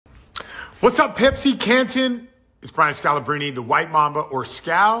What's up, Pepsi, Canton? It's Brian Scalabrine, the White Mamba, or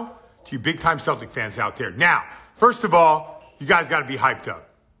Scal, to you big-time Celtic fans out there. Now, first of all, you guys got to be hyped up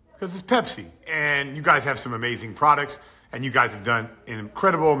because it's Pepsi, and you guys have some amazing products, and you guys have done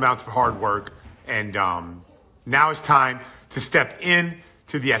incredible amounts of hard work, and now it's time to step in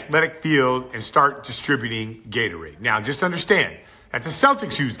to the athletic field and start distributing Gatorade. Now, just understand that the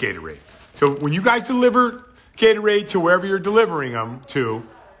Celtics use Gatorade. So when you guys deliver Gatorade to wherever you're delivering them to,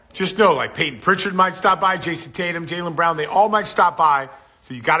 just know, like Peyton Pritchard might stop by, Jason Tatum, Jaylen Brown, they all might stop by.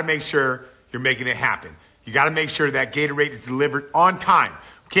 So you got to make sure you're making it happen. You got to make sure that Gatorade is delivered on time.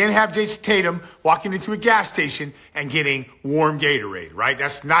 We can't have Jason Tatum walking into a gas station and getting warm Gatorade, right?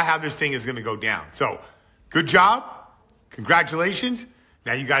 That's not how this thing is going to go down. So good job. Congratulations.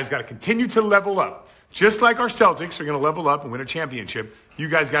 Now you guys got to continue to level up. Just like our Celtics are going to level up and win a championship, you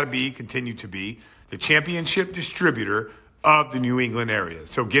guys got to continue to be the championship distributor of the New England area.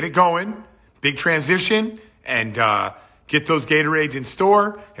 So get it going, big transition, and get those Gatorades in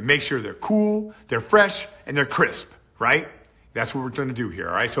store and make sure they're cool, they're fresh, and they're crisp, right? That's what we're trying to do here,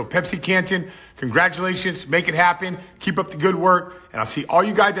 all right? So Pepsi Canton, congratulations, make it happen, keep up the good work, and I'll see all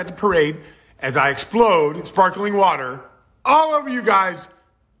you guys at the parade as I explode sparkling water all over you guys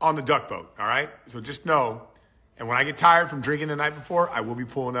on the duck boat, all right? So just know, and when I get tired from drinking the night before, I will be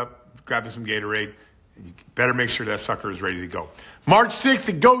pulling up, grabbing some Gatorade. And you better make sure that sucker is ready to go. March 6th,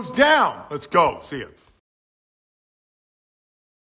 it goes down. Let's go. See ya.